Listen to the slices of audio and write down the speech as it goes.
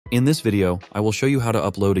In this video, I will show you how to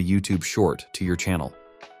upload a YouTube short to your channel.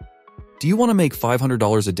 Do you want to make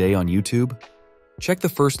 $500 a day on YouTube? Check the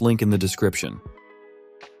first link in the description.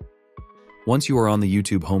 Once you are on the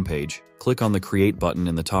YouTube homepage, click on the Create button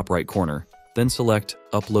in the top right corner, then select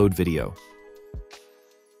Upload Video.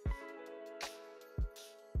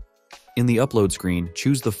 In the upload screen,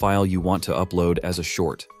 choose the file you want to upload as a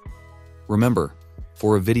short. Remember,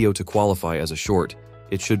 for a video to qualify as a short,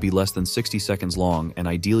 it should be less than 60 seconds long and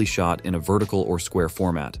ideally shot in a vertical or square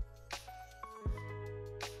format.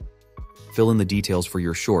 Fill in the details for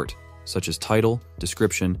your short, such as title,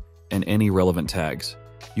 description, and any relevant tags.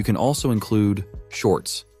 You can also include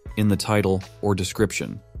shorts in the title or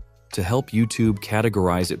description to help YouTube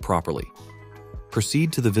categorize it properly.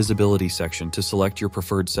 Proceed to the visibility section to select your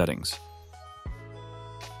preferred settings.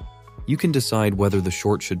 You can decide whether the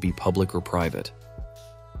short should be public or private.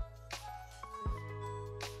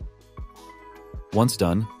 Once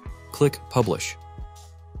done, click Publish.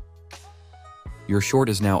 Your short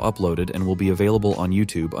is now uploaded and will be available on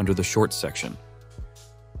YouTube under the Shorts section.